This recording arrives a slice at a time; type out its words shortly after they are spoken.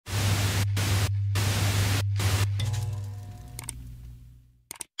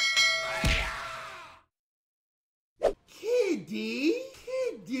Kitty.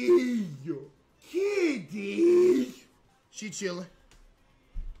 She chilling.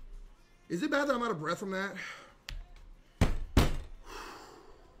 Is it bad that I'm out of breath from that?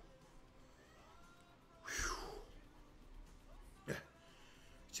 Yeah.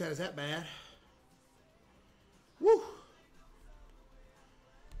 Chad, is that bad? Woo.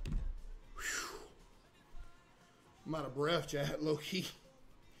 I'm out of breath, chat, low-key.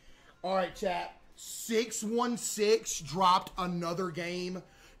 All right, chat. 616 dropped another game.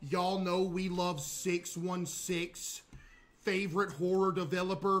 Y'all know we love 616. Favorite horror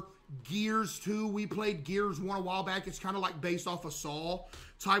developer. Gears 2. We played Gears 1 a while back. It's kind of like based off of Saw.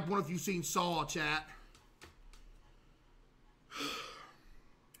 Type 1 if you've seen Saw, chat.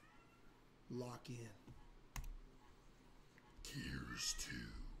 Lock in. Gears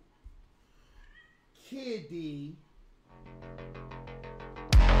 2. Kitty.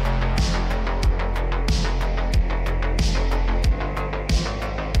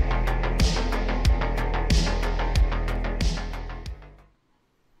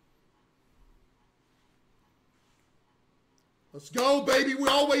 Let's go, baby. We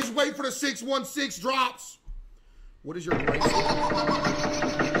always wait for the 616 drops. What is your bracelet? The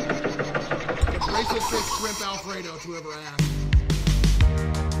bracelet says shrimp Alfredo, to whoever asked.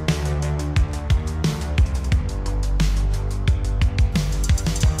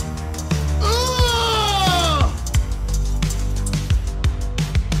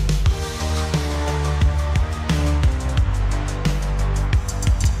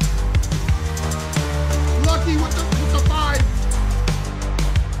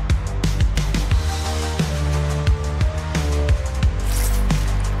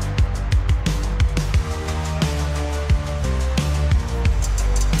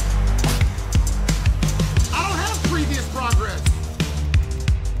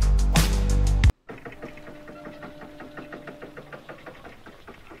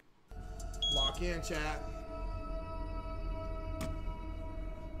 In chat.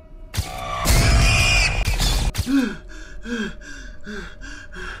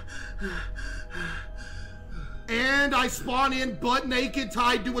 And I spawn in butt naked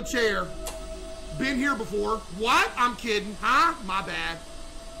tied to a chair. Been here before. What? I'm kidding. Huh? My bad.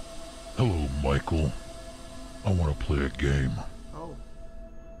 Hello, Michael. I want to play a game. Oh.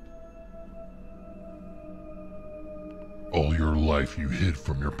 All your life you hid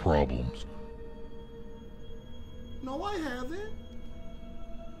from your problems. No, I haven't.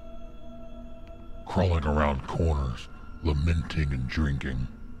 Crawling around corners, lamenting and drinking.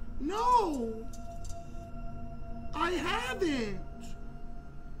 No, I haven't.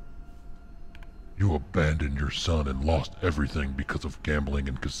 You abandoned your son and lost everything because of gambling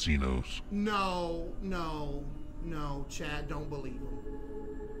and casinos. No, Chad, don't believe him.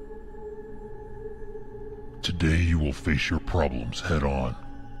 Today you will face your problems head on.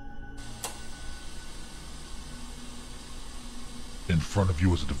 In front of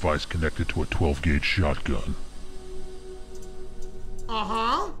you is a device connected to a 12-gauge shotgun.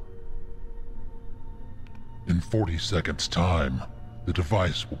 Uh-huh. In 40 seconds' time, the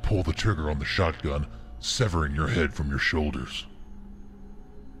device will pull the trigger on the shotgun, severing your head from your shoulders.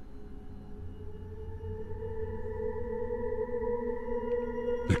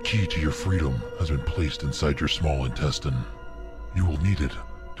 The key to your freedom has been placed inside your small intestine. You will need it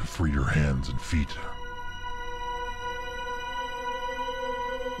to free your hands and feet.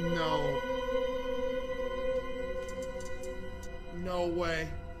 No. No way.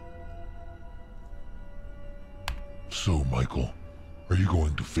 So, Michael, are you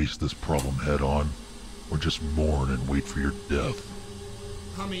going to face this problem head on, or just mourn and wait for your death?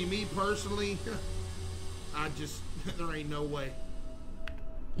 I mean, me personally, there ain't no way.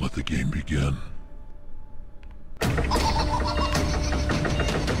 Let the game begin.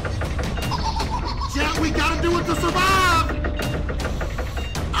 Chat, we gotta do it to survive!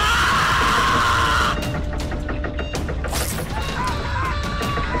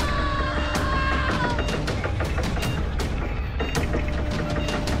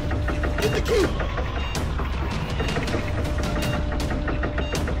 Get the key!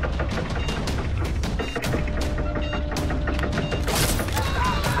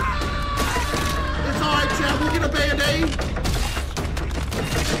 It's alright, chat, we'll get a Band-Aid.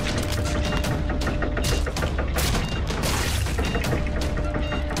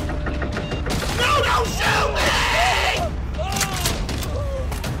 No, don't shoot me!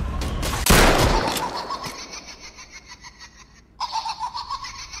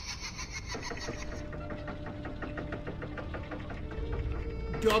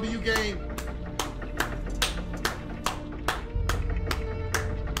 W game.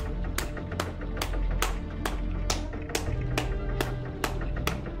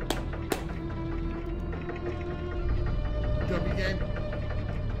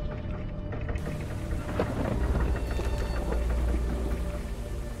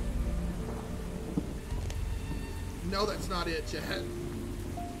 No, that's not it, Chad.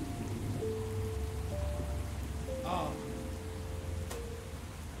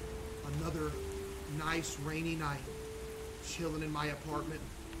 Another nice rainy night. Chilling in my apartment,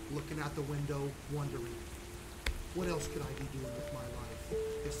 looking out the window, wondering, what else could I be doing with my life?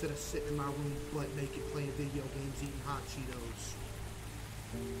 Instead of sitting in my room butt naked playing video games, eating hot Cheetos.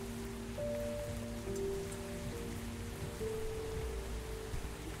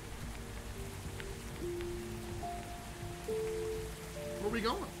 Where are we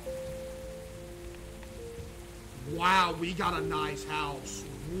going? Wow, we got a nice house.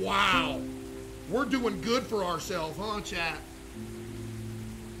 Wow. We're doing good for ourselves, huh, chat?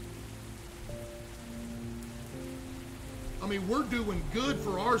 I mean, we're doing good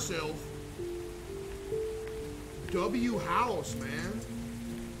for ourselves. W house, man.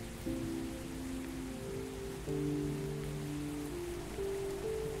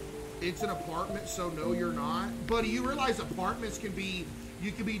 It's an apartment, so no, you're not. Buddy, you realize apartments can be,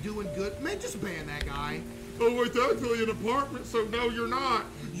 you can be doing good. Man, just ban that guy. Oh, it's actually an apartment, so no, you're not.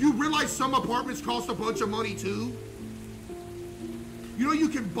 You realize some apartments cost a bunch of money, too? You know you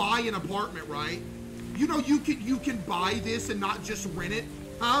can buy an apartment, right? You know you can buy this and not just rent it,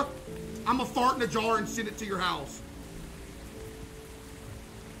 huh? I'm gonna fart in a jar and send it to your house.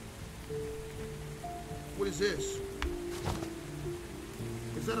 What is this?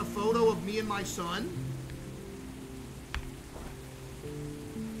 Is that a photo of me and my son?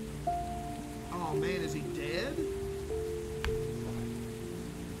 Oh man, is he dead?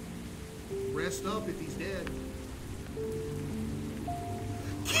 Rest up if he's dead.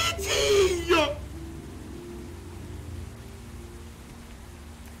 Kitty!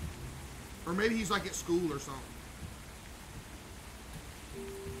 Or maybe he's like at school or something.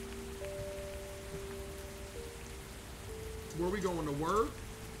 Where are we going, to work?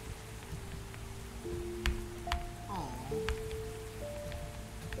 Aww.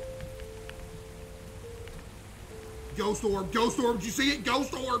 Ghost orb, ghost orb, did you see it?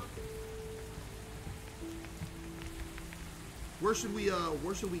 Ghost orb! Where should we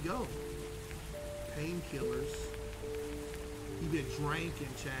go? Painkillers. He been drinking,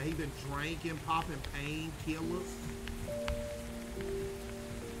 Chad. He been drinking, popping painkillers.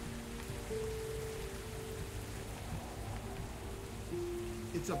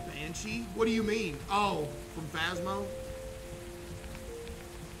 It's a banshee? What do you mean? Oh, from Phasmo?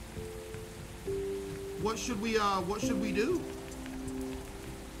 What should we do?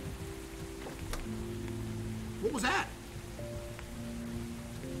 What was that?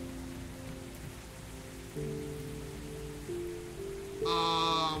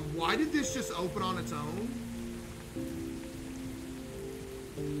 Why did this just open on its own?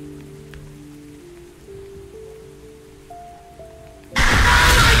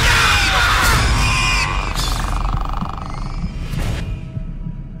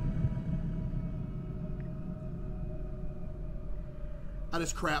 I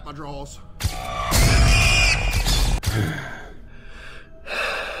just crap my drawers.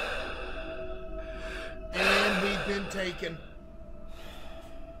 And we've been taken.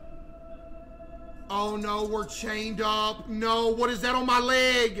 Oh no, we're chained up. No, what is that on my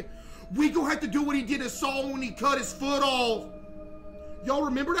leg? We gonna have to do what he did to Saul when he cut his foot off. Y'all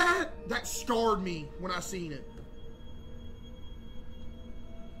remember that? That scarred me when I seen it.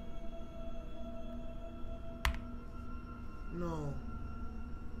 No.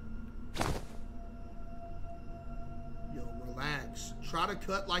 Yo, relax. Try to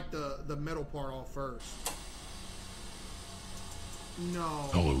cut like the metal part off first. No.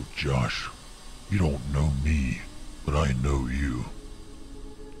 Hello, Josh. You don't know me, but I know you.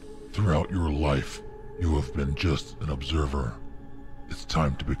 Throughout your life, you have been just an observer. It's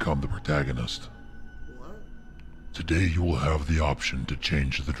time to become the protagonist. What? Today you will have the option to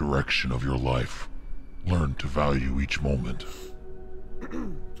change the direction of your life. Learn to value each moment.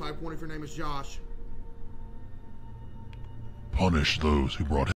 Type 1 if your name is Josh. Punish those who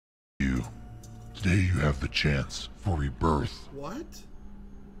brought hate to you. Today you have the chance for rebirth. What?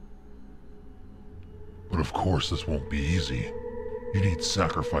 But of course this won't be easy. You need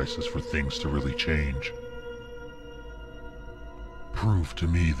sacrifices for things to really change. Prove to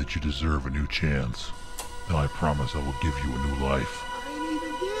me that you deserve a new chance, and I promise I will give you a new life. I ain't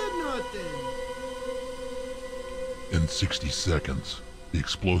even did nothing. In 60 seconds, the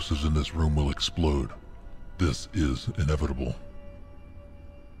explosives in this room will explode. This is inevitable.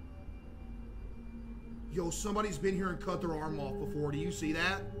 Yo, somebody's been here and cut their arm off before. Do you see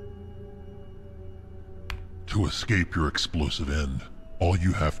that? To escape your explosive end, all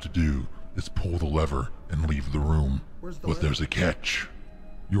you have to do is pull the lever and leave the room. Where's the But lever? there's a catch.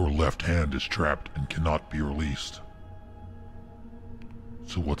 Your left hand is trapped and cannot be released.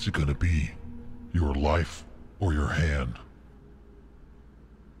 So what's it gonna be? Your life or your hand?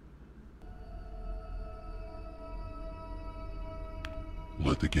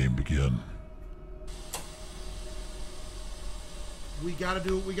 Let the game begin. We gotta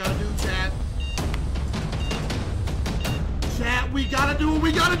do what we gotta do, chat. Chat, we gotta do what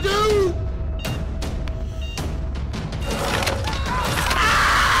we gotta do!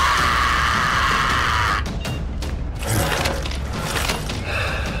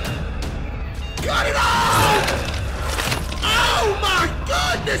 Cut it out! Oh my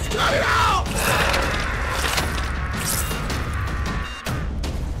goodness, cut it out!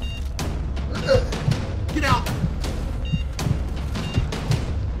 Get out!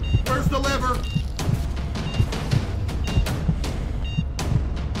 Where's the lever?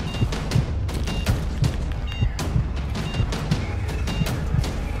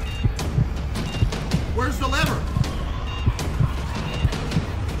 Where's the lever?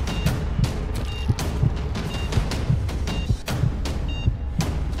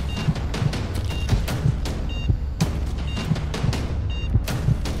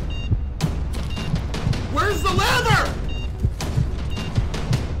 Where's the lever?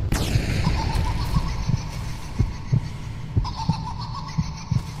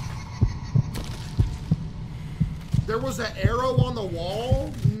 There was an arrow on the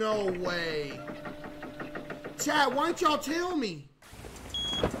wall? No way. Chat, why don't y'all tell me?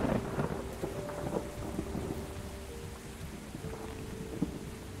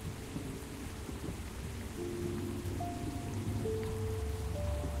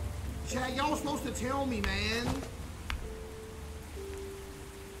 Chat, y'all supposed to tell me, man.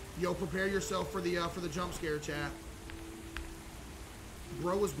 Yo, prepare yourself for the jump scare, chat.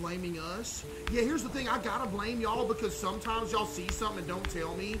 Bro is blaming us. Yeah, here's the thing. I gotta blame y'all because sometimes y'all see something and don't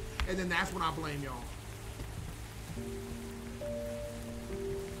tell me, and then that's when I blame y'all.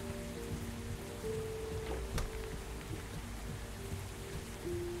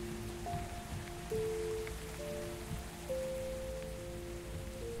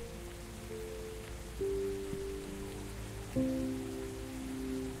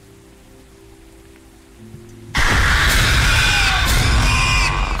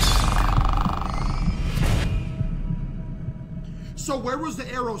 So where was the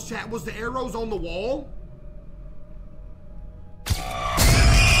arrows, chat? Was the arrows on the wall?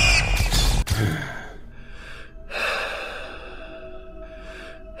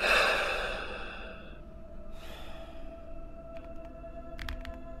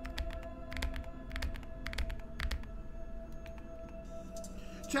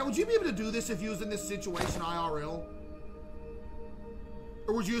 Chat, would you be able to do this if you was in this situation IRL?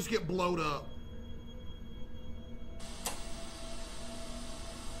 Or would you just get blowed up?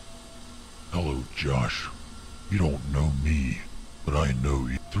 Hello, Josh. You don't know me, but I know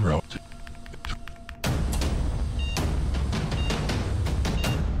you throughout.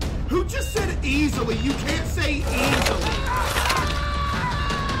 Who just said easily? You can't say easily.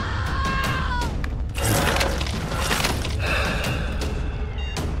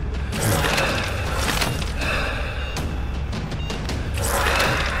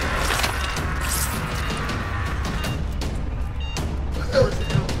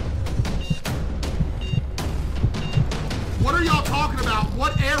 What are y'all talking about?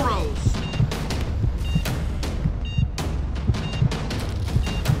 What arrows?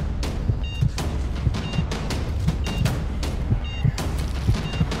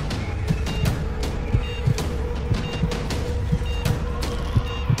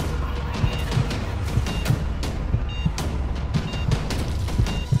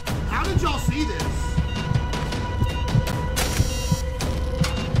 How did y'all see this?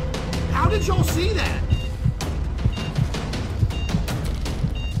 How did y'all see that?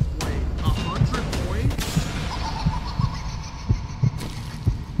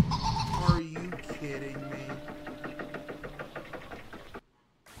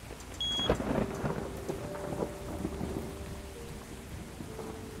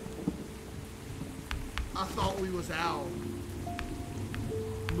 I thought we was out.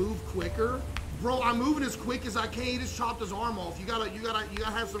 Move quicker, bro. I'm moving as quick as I can. He just chopped his arm off. You gotta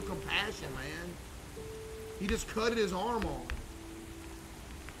have some compassion, man. He just cut his arm off.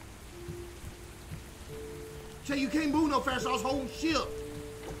 Jay, you can't move no faster. I was holding shift.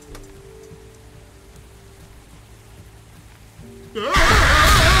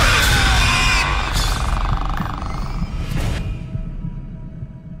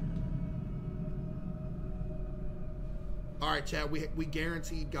 All right, Chad, we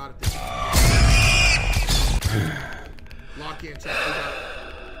guaranteed got it this time. Lock in, Chad. We got it.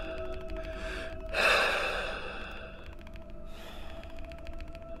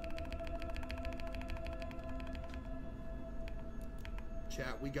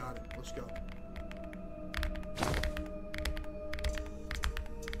 Chat, we got it. Let's go.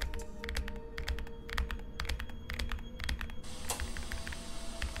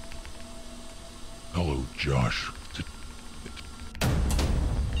 Hello, Josh.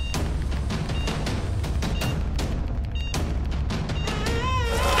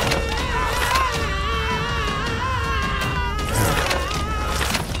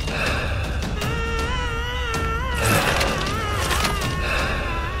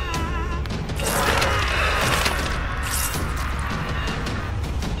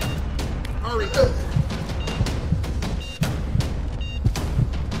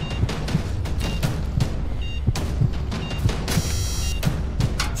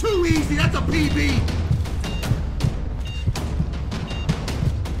 Too easy, that's a PB.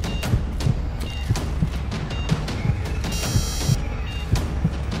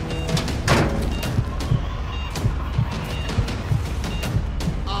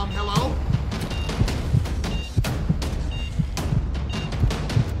 Hello?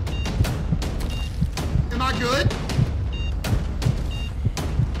 Am I good?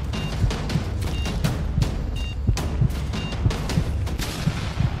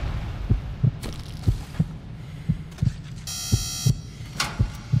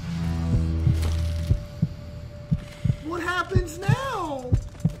 What happens now?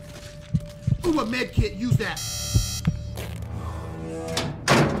 Ooh, a med kit. Use that.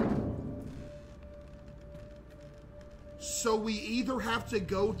 So we either have to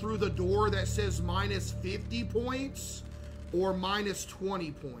go through the door that says minus 50 points or minus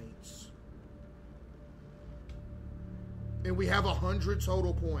 20 points. And we have 100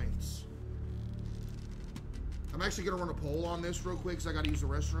 total points. I'm actually going to run a poll on this real quick because I got to use the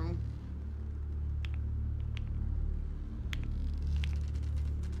restroom.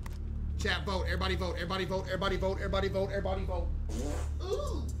 Chat, vote. Everybody vote. Everybody vote. Everybody vote. Everybody vote. Everybody vote.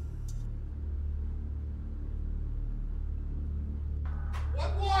 Ooh.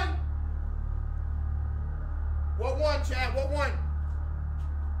 What won? What won, chat? What won?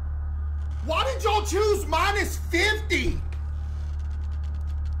 Why did y'all choose minus 50?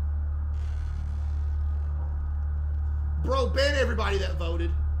 Bro, ban everybody that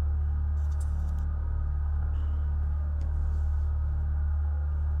voted.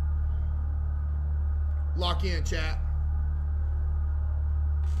 Lock in, chat.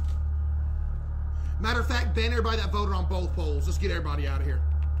 Matter of fact, ban everybody that voted on both polls. Let's get everybody out of here.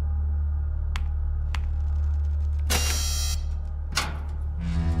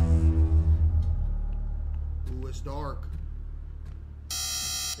 Ooh, it's dark.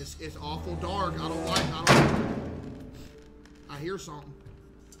 It's awful dark. I don't like it. I hear something.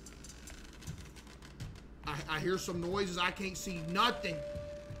 I hear some noises. I can't see nothing.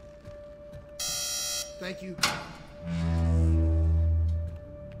 Thank you.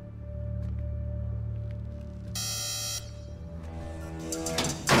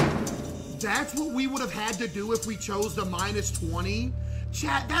 That's what we would have had to do if we chose the minus 20.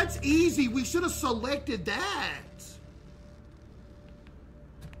 Chat, that's easy. We should have selected that.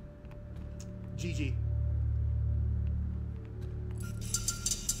 GG.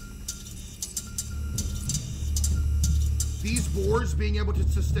 These boards being able to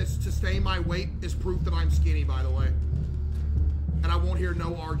sustain my weight is proof that I'm skinny, by the way. And I won't hear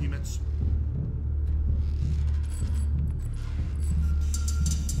no arguments.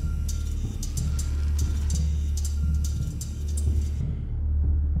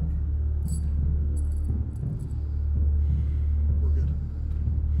 We're good.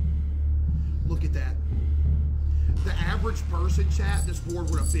 Look at that. The average person, chat, this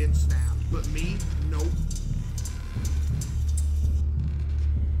board would have been snapped. But me, nope.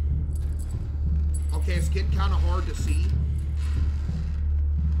 Okay, it's getting kind of hard to see.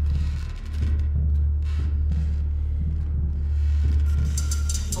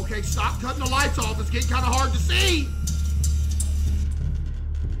 Okay, stop cutting the lights off. It's getting kind of hard to see.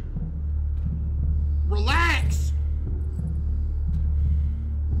 Relax.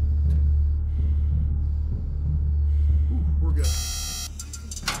 Ooh, we're good.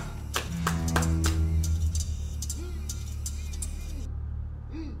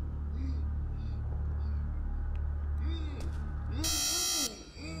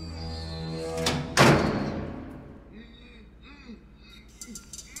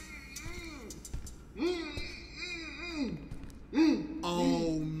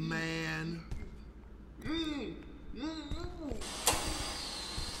 Oh, man.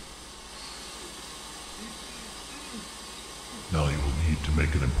 Now you will need to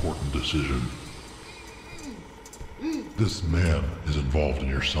make an important decision. This man is involved in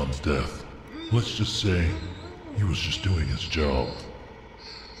your son's death. Let's just say he was just doing his job.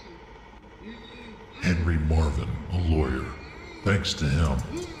 Henry Marvin, a lawyer. Thanks to him,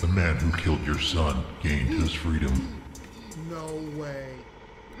 the man who killed your son gained his freedom. No way.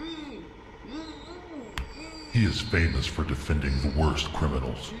 He is famous for defending the worst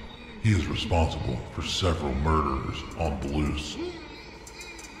criminals. He is responsible for several murderers on the loose.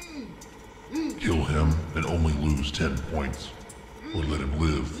 Kill him and only lose 10 points. Or let him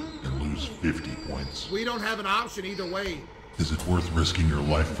live and lose 50 points. We don't have an option either way. Is it worth risking your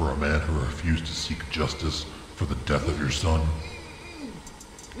life for a man who refused to seek justice for the death of your son?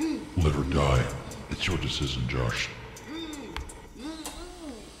 Live or die. It's your decision, Josh.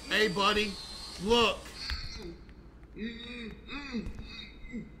 Hey, buddy. Look.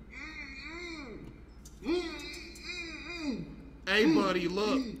 Hey, buddy,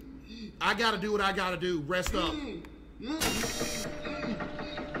 look. I gotta do what I gotta do. Rest up.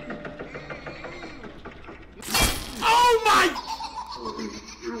 Oh my!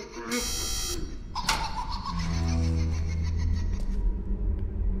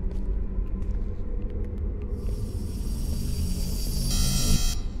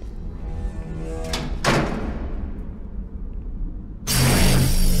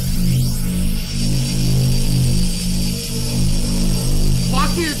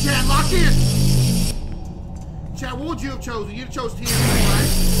 Lock in, Chad, lock in! Chad, what would you have chosen? You'd have chose TNT, right?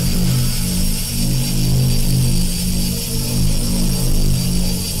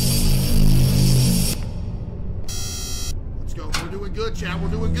 Let's go. We're doing good, Chad. We're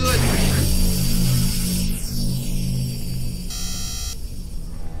doing good.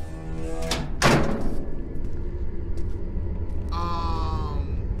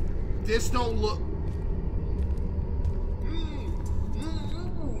 This don't look...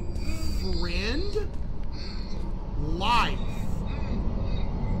 Friend? Life.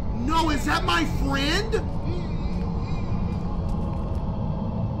 No, is that my friend?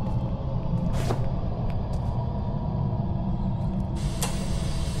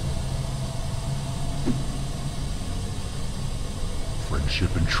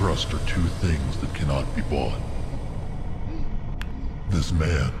 Friendship and trust are two things that cannot be bought. This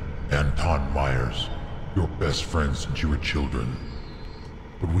man, Anton Myers, your best friend since you were children.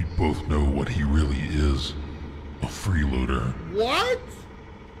 But we both know what he really is. A freeloader. What?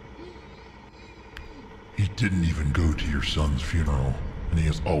 He didn't even go to your son's funeral, and he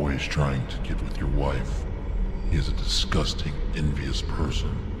is always trying to get with your wife. He is a disgusting, envious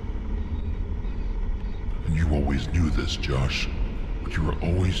person. And you always knew this, Josh, but you were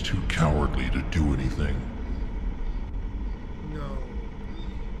always too cowardly to do anything. No.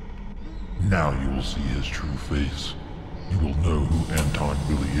 Now you will see his true face. You will know who Anton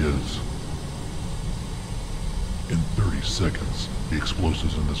really is. In 30 seconds, the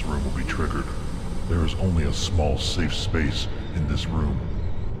explosives in this room will be triggered. There is only a small safe space in this room.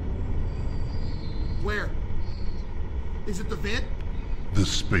 Where? Is it the vent?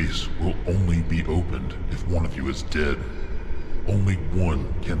 This space will only be opened if one of you is dead. Only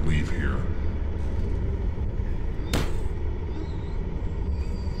one can leave here.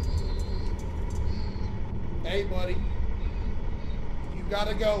 Hey, buddy. You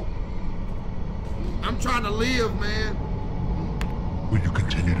gotta go. I'm trying to live, man. Will you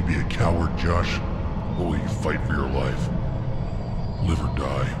continue to be a coward, Josh? Or will you fight for your life? Live or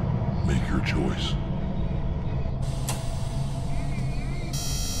die. Make your choice.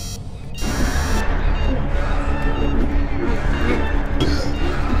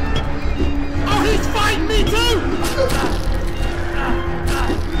 Oh, he's fighting me too!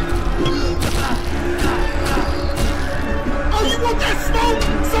 Oh, you want that smoke?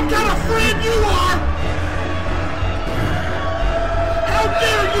 Some kind of friend you are! How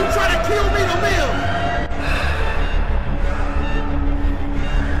dare you try to kill me to live?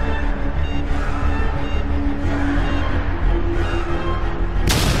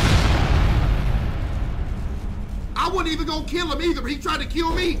 I wasn't even gonna kill him either, but he tried to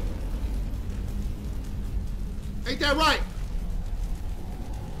kill me. Ain't that right?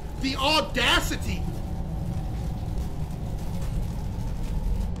 The audacity.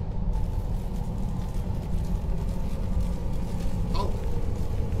 Oh.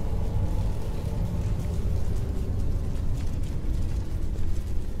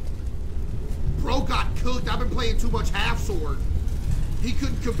 Bro got cooked. I've been playing too much half sword. He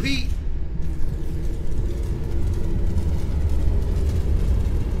couldn't compete.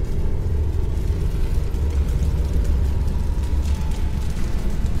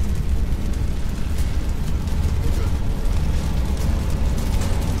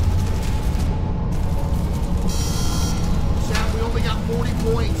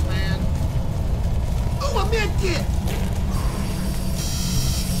 Points, man. Ooh, a med kit.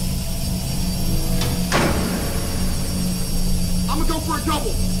 I'm gonna go for a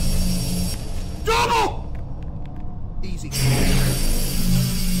double. Double! Easy.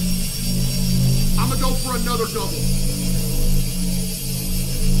 I'm gonna go for another double.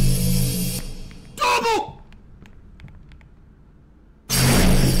 Double!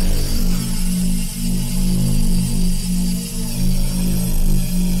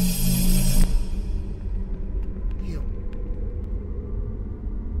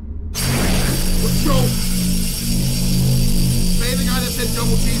 Let's go. Pay the guy that said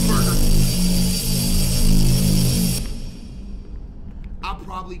double cheeseburger. I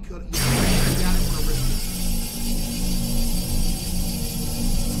probably could. Yeah, I didn't want to risk it.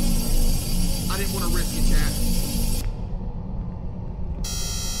 I didn't want to risk it, chat.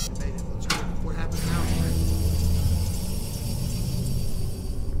 We made it. Let's go. What happens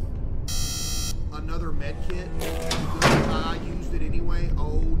now? Another med kit. I used it anyway.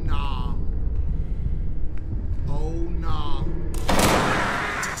 Oh, nah. Oh, nah.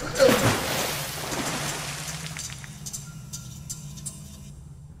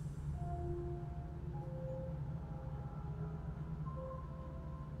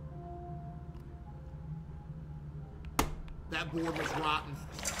 That board was rotten.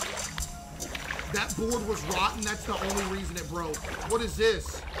 That board was rotten. That's the only reason it broke. What is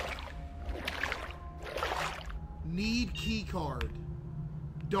this? Need key card.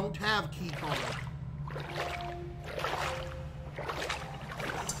 Don't have key card.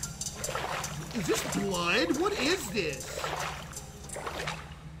 Is this blood? What is this?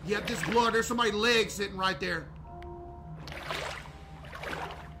 Yep, this blood. There's somebody's leg sitting right there.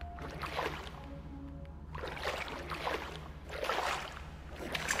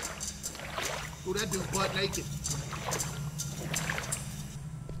 Oh, that dude's butt naked.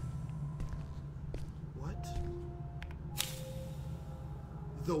 What?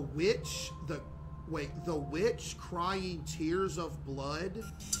 The witch, the witch crying tears of blood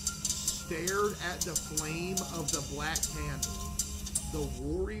stared at the flame of the black candle. The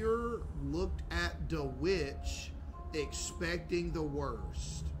warrior looked at the witch, expecting the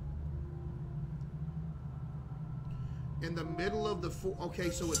worst. In the middle of the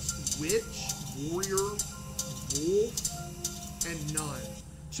okay, so it's witch, warrior, wolf, and nun.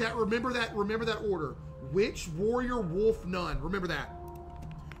 Chat, remember that order. Witch, warrior, wolf, nun. Remember that.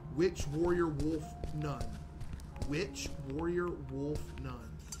 Witch, warrior, wolf, nun. Witch, warrior, wolf, nun.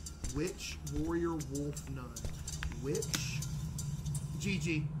 Witch, warrior, wolf, nun. Witch.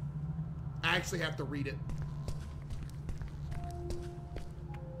 GG. I actually have to read it.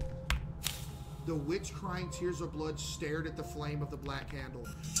 The witch crying tears of blood stared at the flame of the black candle.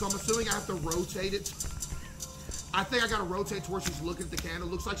 So I'm assuming I have to rotate it. I think I gotta rotate to where she's looking at the candle.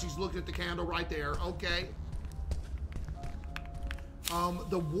 Looks like she's looking at the candle right there. Okay.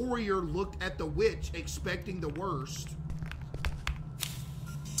 The warrior looked at the witch, expecting the worst.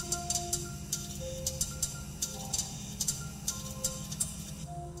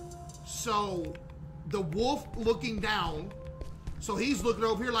 So, the wolf looking down. So he's looking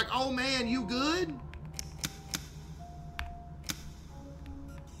over here like, oh man, you good?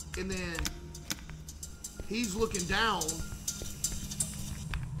 And then he's looking down.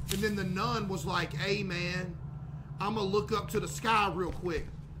 And then the nun was like, hey man, I'm gonna look up to the sky real quick.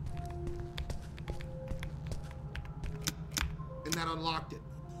 And that unlocked it.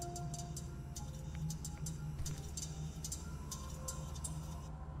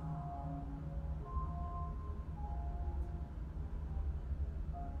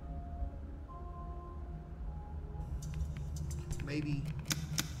 Maybe.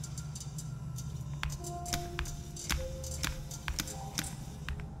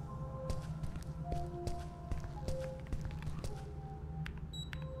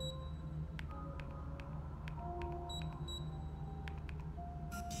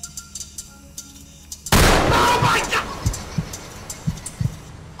 Oh my God!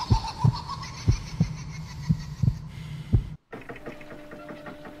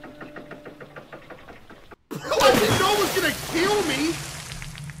 I didn't know it was gonna kill me.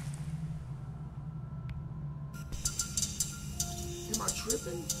 Am I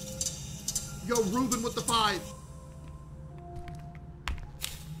tripping? Yo, Ruben with the 5.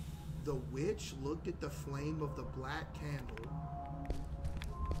 The witch looked at the flame of the black candle.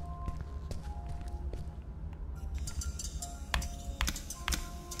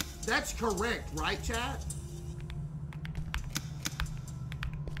 That's correct, right, chat?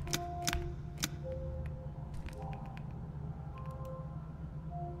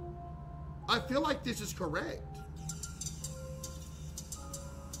 I feel like this is correct.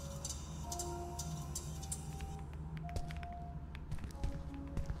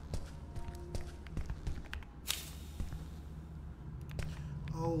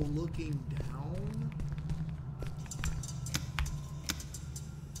 Oh, looking down?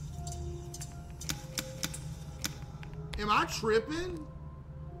 Am I tripping?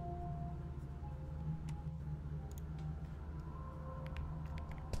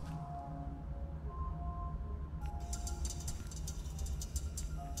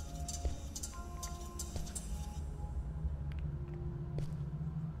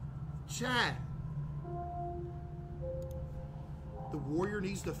 Chat. The warrior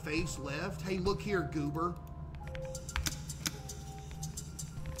needs to face left. Hey, look here, goober.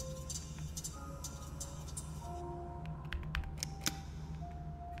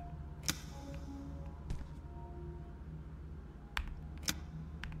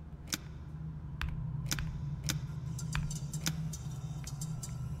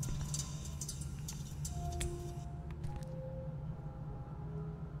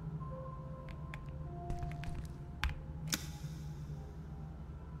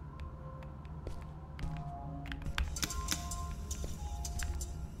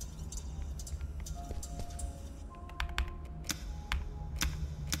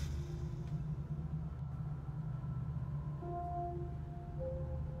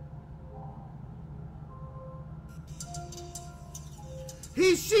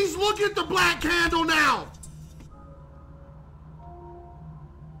 She's looking at the black candle now.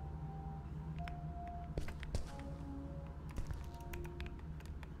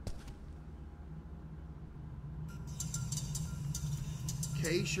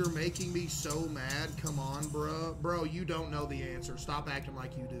 Case, you're making me so mad. Come on, bro. Bro, you don't know the answer. Stop acting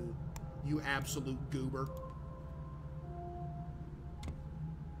like you do. You absolute goober.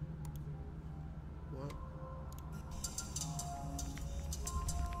 What?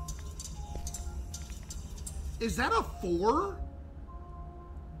 Is that a 4?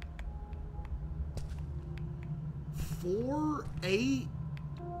 4, 8?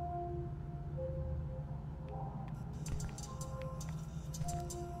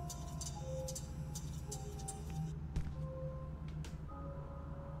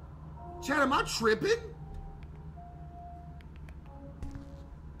 Chad, am I tripping?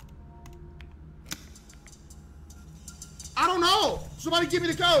 I don't know. Somebody give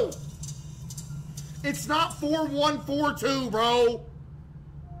me the code. It's not 4142, bro.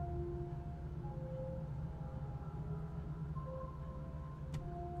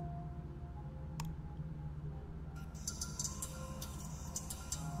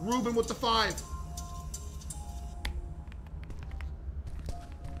 Ruben with the 5.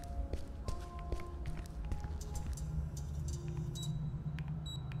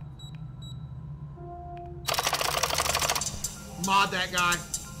 Mod that guy.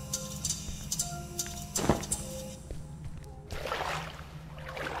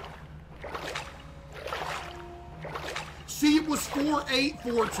 See, it was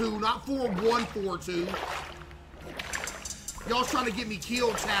 4842, not 4142. Y'all's trying to get me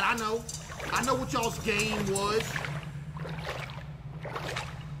killed, Chad. I know. I know what y'all's game was.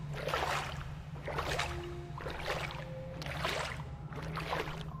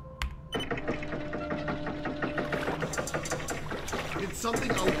 Did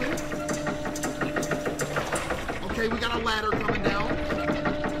something open? Okay, we got a ladder coming down.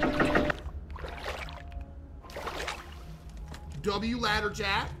 W ladder,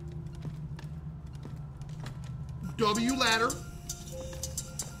 chat. W ladder.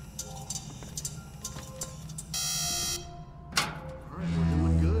 Alright, we're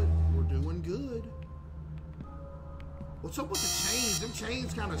doing good. We're doing good. What's up with the chains? Them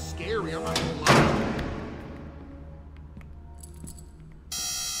chains kind of scary, I'm not gonna lie.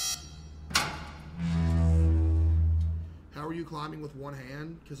 How are you climbing with one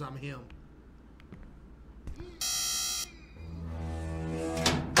hand? Because I'm him.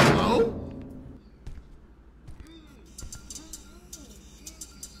 Hello?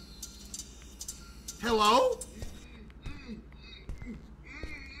 Hello?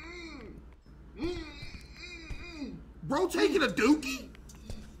 Bro taking a dookie?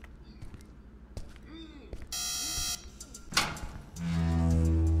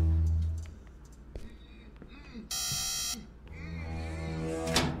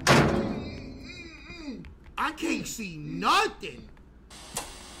 I can't see nothing.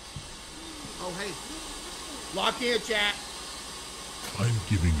 Oh, hey. Lock in, chat. I'm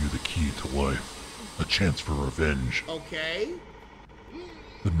giving you the key to life. A chance for revenge. Okay.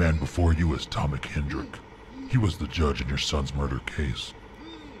 The man before you is Tomic Hendrick. He was the judge in your son's murder case.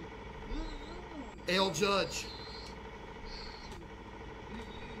 L Judge.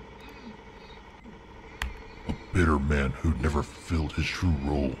 A bitter man who never fulfilled his true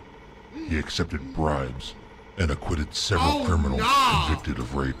role. He accepted bribes and acquitted several criminals convicted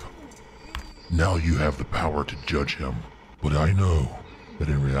of rape. Now you have the power to judge him, but I know that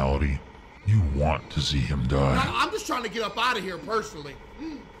in reality, you want to see him die. No, I'm just trying to get up out of here personally.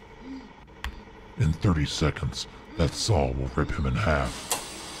 In 30 seconds, that saw will rip him in half.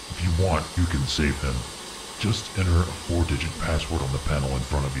 If you want, you can save him. Just enter a 4-digit password on the panel in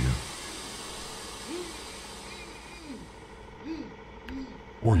front of you.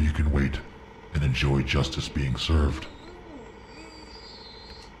 Or you can wait and enjoy justice being served.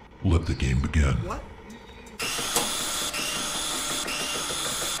 Let the game begin. What?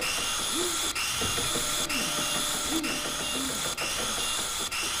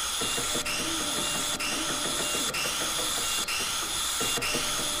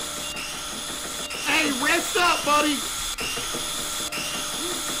 Hey, rest up, buddy!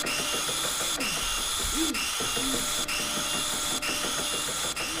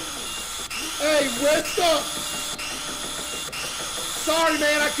 Hey, rest up! Sorry,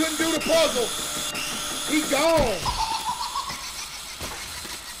 man, I couldn't do the puzzle. He gone.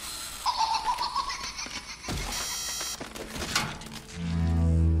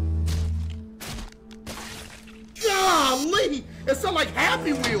 Golly! It sounds like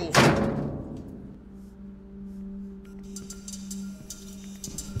Happy Wheels.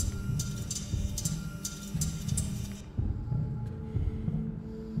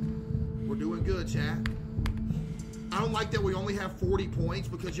 We're doing good, chat. I don't like that we only have 40 points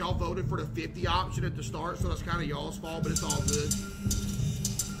because y'all voted for the 50 option at the start, so that's kind of y'all's fault, but it's all good.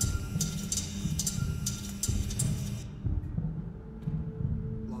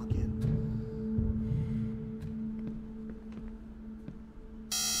 Lock in.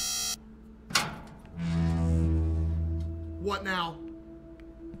 What now?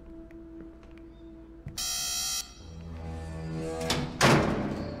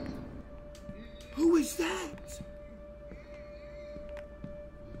 Who is that?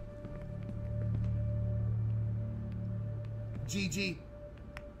 GG.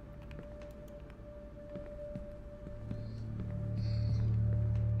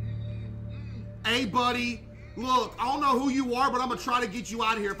 Hey, buddy. Look, I don't know who you are, but I'm going to try to get you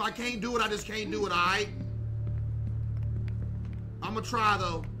out of here. If I can't do it, I just can't do it, all right? I'm going to try,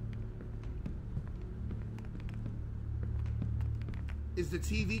 though. Is the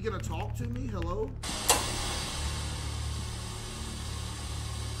TV going to talk to me? Hello?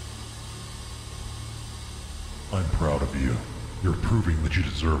 I'm proud of you. You're proving that you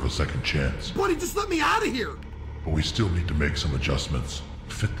deserve a second chance. Buddy, just let me out of here. But we still need to make some adjustments,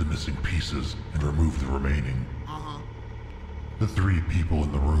 fit the missing pieces, and remove the remaining. The 3 people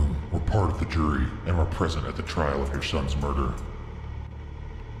in the room were part of the jury and were present at the trial of your son's murder.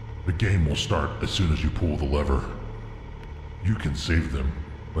 The game will start as soon as you pull the lever. You can save them,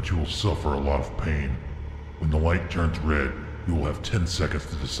 but you will suffer a lot of pain. When the light turns red, you will have 10 seconds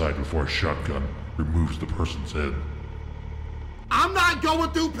to decide before a shotgun removes the person's head. I'm not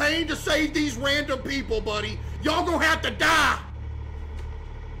going through pain to save these random people, buddy. Y'all gonna have to die.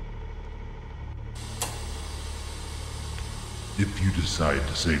 If you decide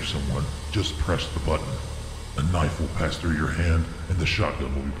to save someone, just press the button. A knife will pass through your hand and the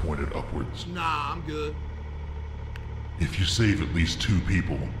shotgun will be pointed upwards. Nah, I'm good. If you save at least 2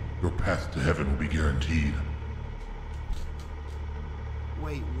 people, your path to heaven will be guaranteed.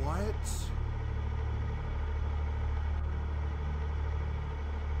 Wait, what?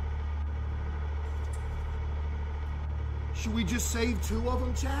 Should we just save 2 of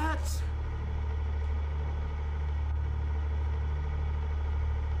them, chat?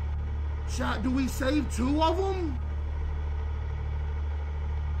 Chat, do we save 2 of them?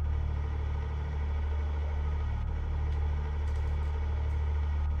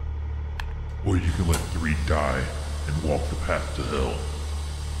 Or you can let 3 die and walk the path to hell.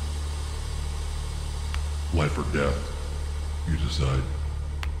 Life or death, you decide.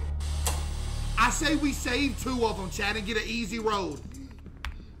 I say we save 2 of them, chat, and get an easy road.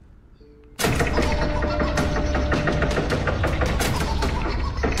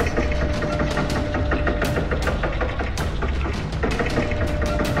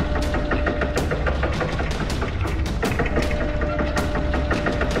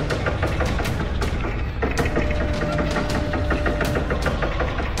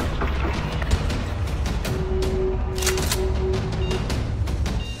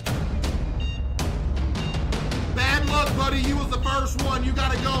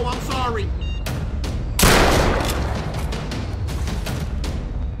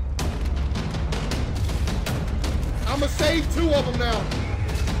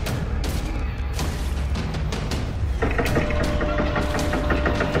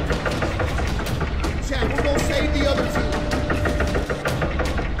 We're gonna save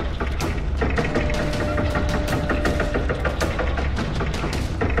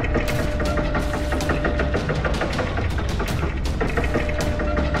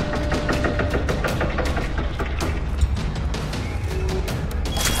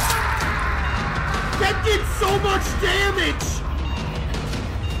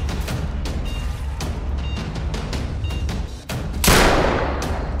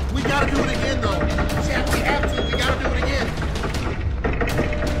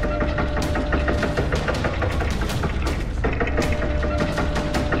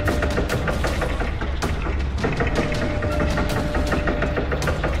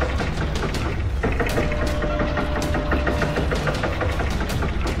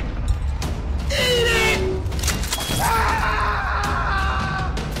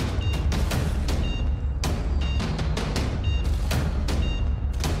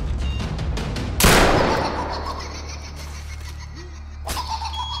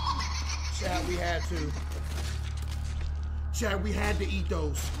that too. Chat, we had to eat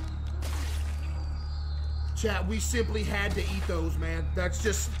those. Chat, we simply had to eat those, man. That's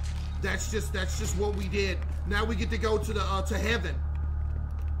just what we did. Now we get to go to the to heaven.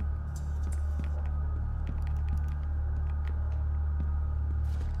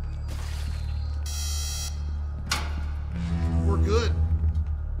 We're good.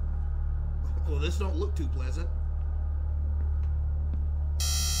 Well, this don't look too pleasant.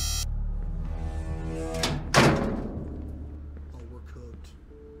 Oh, we're cooked.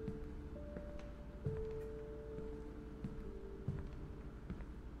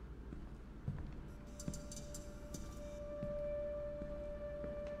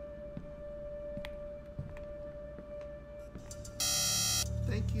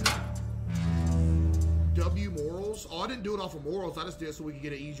 Thank you. W morals? Oh, I didn't do it off of morals. I just did it so we could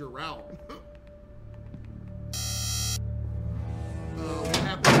get an easier route.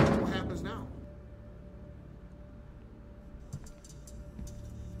 What happens now?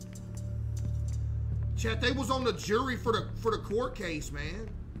 Chat, they was on the jury for the court case, man.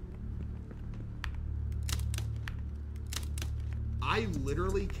 I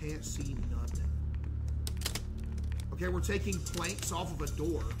literally can't see nothing. Okay, we're taking planks off of a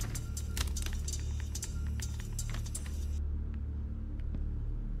door.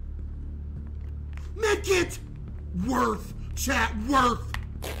 Make it worth, chat, worth.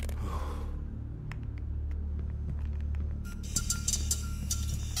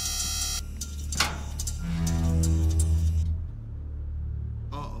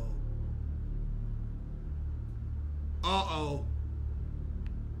 Uh-oh. Uh-oh.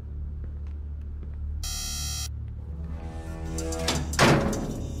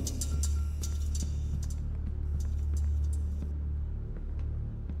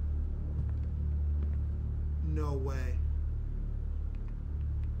 No way.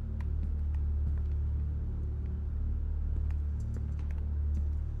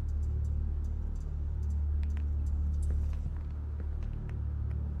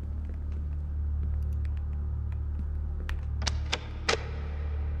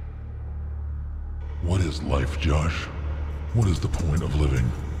 What is life, Josh? What is the point of living?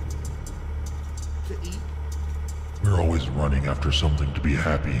 To eat? We're always running after something to be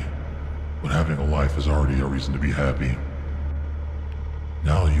happy, but having a life is already a reason to be happy.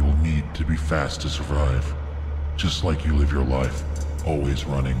 Now you will need to be fast to survive, just like you live your life, always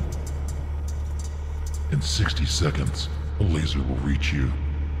running. In 60 seconds, a laser will reach you.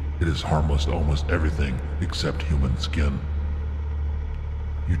 It is harmless to almost everything except human skin.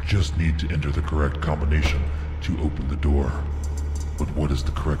 You just need to enter the correct combination to open the door. But what is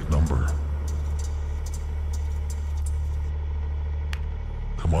the correct number?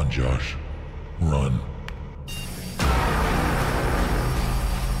 Come on, Josh. Run.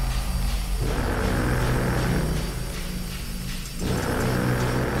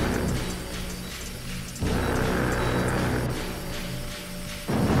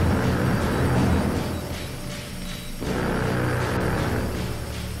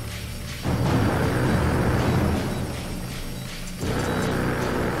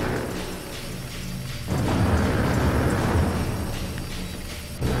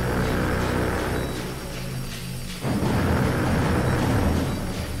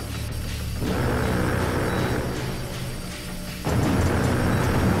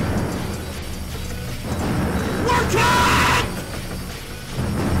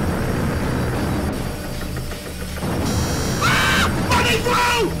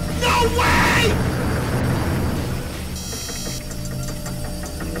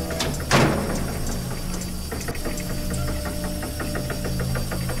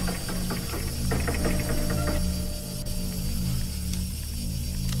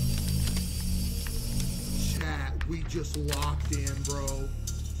 Just locked in, bro.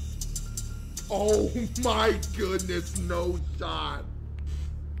 Oh my goodness, no shot.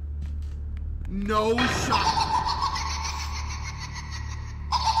 No shot.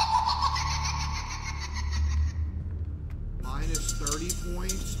 Minus 30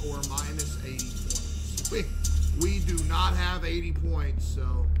 points or minus 80 points. We do not have 80 points,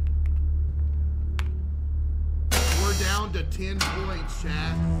 so. We're down to 10 points,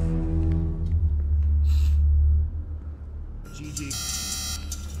 chat. GG.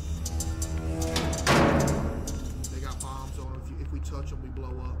 They got bombs on them. If we touch them, we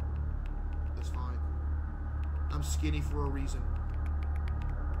blow up. That's fine. I'm skinny for a reason.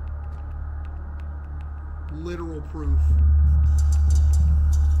 Literal proof.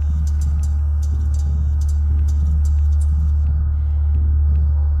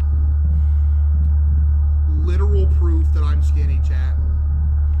 Literal proof that I'm skinny, chat.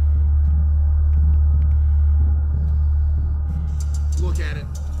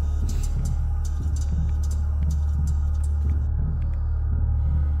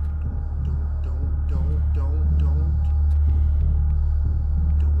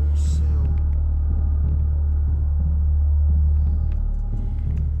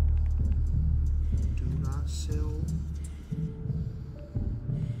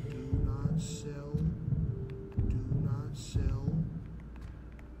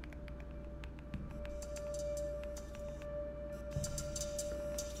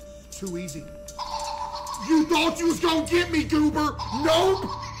 too easy. You thought you was gonna get me, Goober.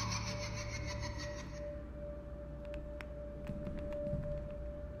 Nope.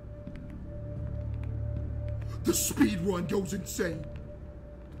 The speed run goes insane.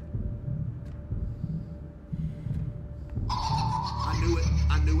 I knew it.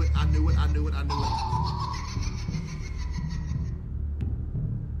 I knew it. I knew it. I knew it. I knew it.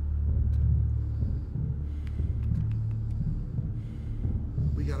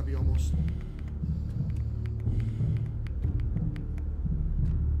 We gotta be almost.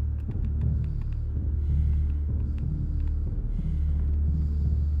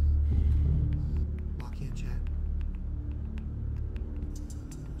 Lock in, chat.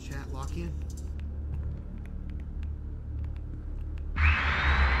 Chat, lock in.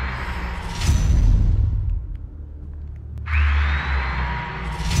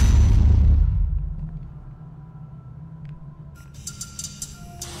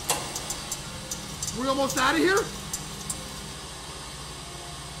 We almost out of here?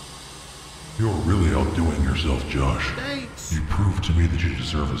 You're really outdoing yourself, Josh. Thanks. You proved to me that you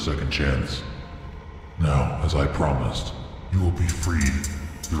deserve a second chance. Now, as I promised, you will be freed.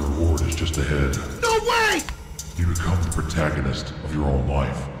 Your reward is just ahead. No way! You become the protagonist of your own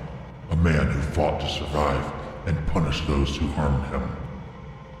life. A man who fought to survive and punish those who harmed him.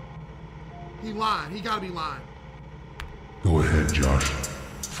 He lying. He gotta be lying. Go ahead, Josh.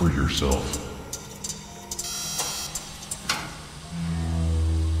 Free yourself.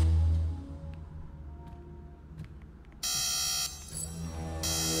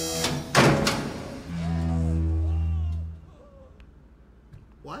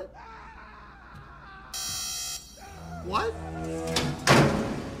 What? What?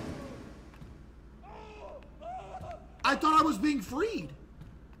 I thought I was being freed.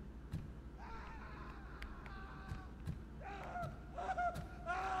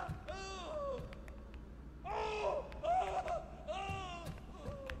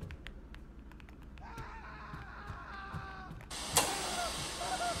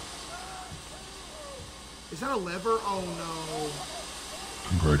 Is that a lever? Oh no.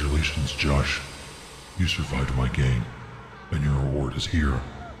 Congratulations, Josh. You survived my game, and your reward is here.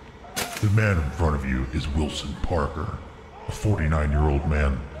 The man in front of you is Wilson Parker, a 49-year-old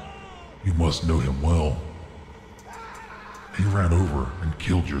man. You must know him well. He ran over and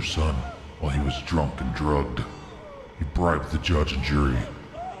killed your son while he was drunk and drugged. He bribed the judge and jury.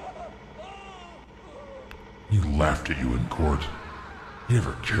 He laughed at you in court. He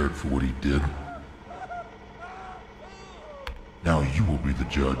never cared for what he did. Now you will be the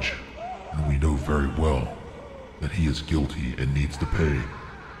judge, and we know very well that he is guilty and needs to pay.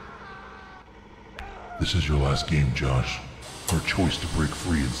 This is your last game, Josh. Your choice to break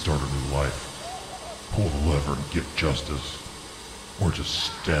free and start a new life. Pull the lever and get justice, or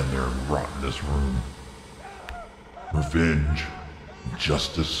just stand there and rot in this room. Revenge and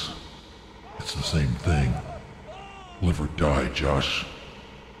justice, it's the same thing. Live or die, Josh.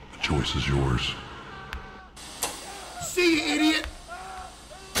 The choice is yours. See you, idiot!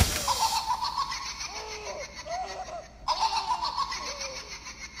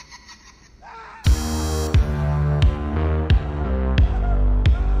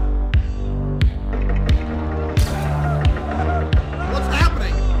 What's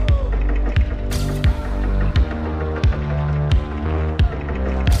happening?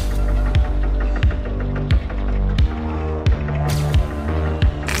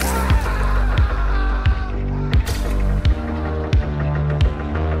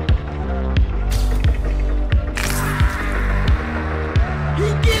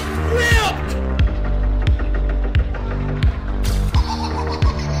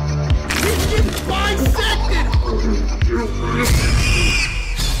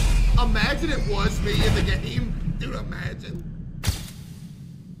 Imagine it was me in the game. Dude, imagine.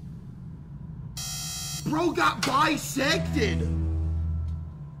 Bro got bisected.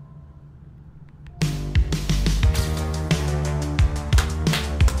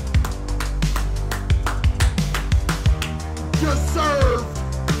 Deserved.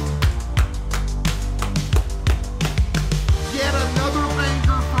 Yet another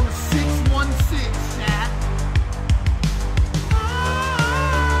banger from 616, chat.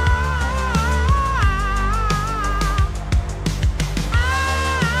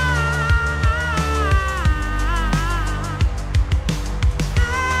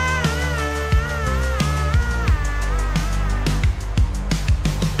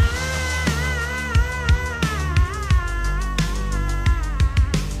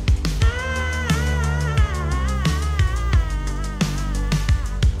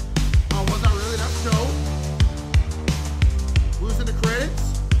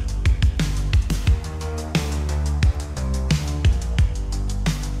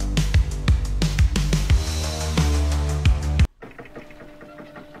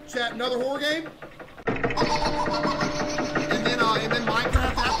 Chat, another horror game? And then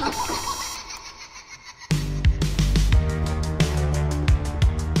Minecraft after?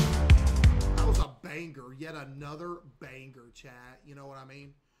 That was a banger. Yet another banger, chat. You know what I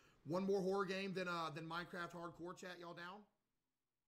mean? One more horror game than Minecraft Hardcore, chat. Y'all down?